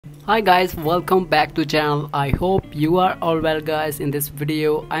Hi guys, welcome back to channel. I hope you are all well guys. In this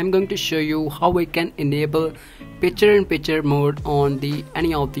video I'm going to show you how we can enable picture-in-picture mode on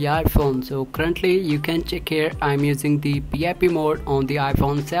any of the iPhone. So currently you can check here, I'm using the PIP mode on the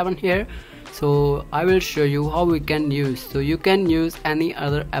iPhone 7 here. So I will show you how we can use. So you can use any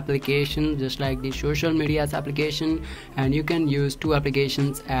other application just like the social media's application, and you can use two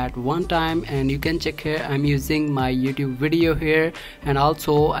applications at one time. And you can check here, I'm using my YouTube video here, and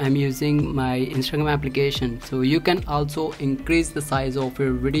also I'm using my Instagram application. So you can also increase the size of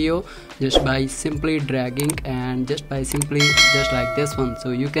your video just by simply dragging and just like this one.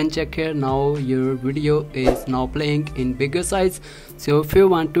 So you can check here, now your video is now playing in bigger size. So if you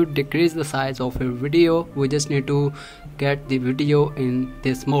want to decrease the size of your video, we just need to get the video in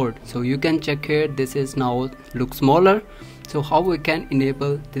this mode. So you can check here, this is now look smaller. So how we can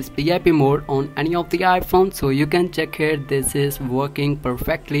enable this PIP mode on any of the iPhone? So you can check here, this is working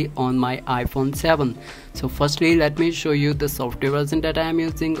perfectly on my iPhone 7. So firstly let me show you the software version that I am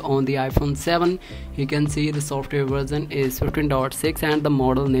using on the iPhone 7. You can see the software version is 15.6 and the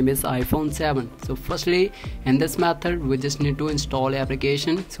model name is iPhone 7. So firstly in this method we just need to install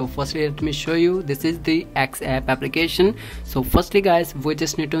application. So firstly let me show you, this is the X app application. So firstly guys, we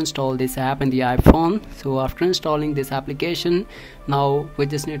just need to install this app in the iPhone. So after installing this application, now we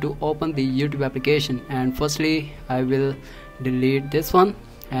just need to open the YouTube application, and firstly I will delete this one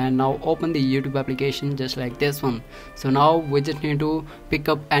and now open the YouTube application just like this one. So now we just need to pick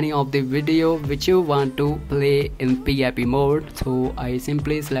up any of the video which you want to play in PIP mode. So I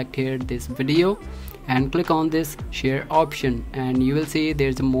simply select here this video and click on this share option, and you will see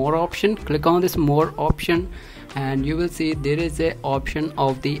there's a more option. Click on this more option and you will see there is a option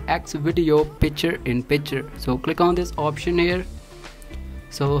of the X video picture in picture. So click on this option here.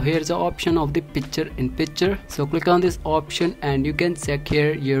 So here's the option of the picture in picture. So click on this option and you can check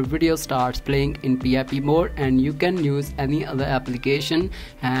here, your video starts playing in PIP mode, and you can use any other application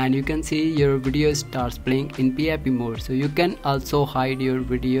and you can see your video starts playing in PIP mode. So you can also hide your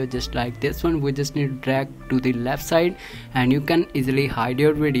video just like this one. We just need to drag to the left side and you can easily hide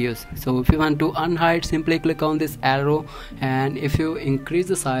your videos. So if you want to unhide, simply click on this arrow, and if you increase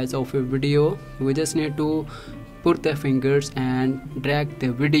the size of your video, we just need to put the fingers and drag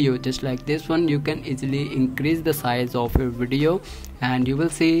the video just like this one. You can easily increase the size of your video and you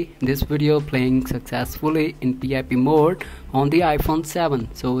will see this video playing successfully in PIP mode on the iPhone 7.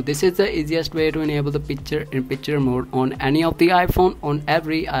 So this is the easiest way to enable the picture in picture mode on any of the iPhone on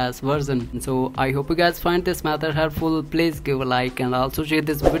every iOS version. So I hope you guys find this method helpful. Please give a like and also share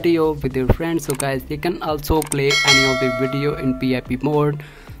this video with your friends so guys they can also play any of the video in PIP mode.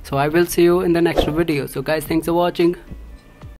 So I will see you in the next video. So guys, thanks for watching.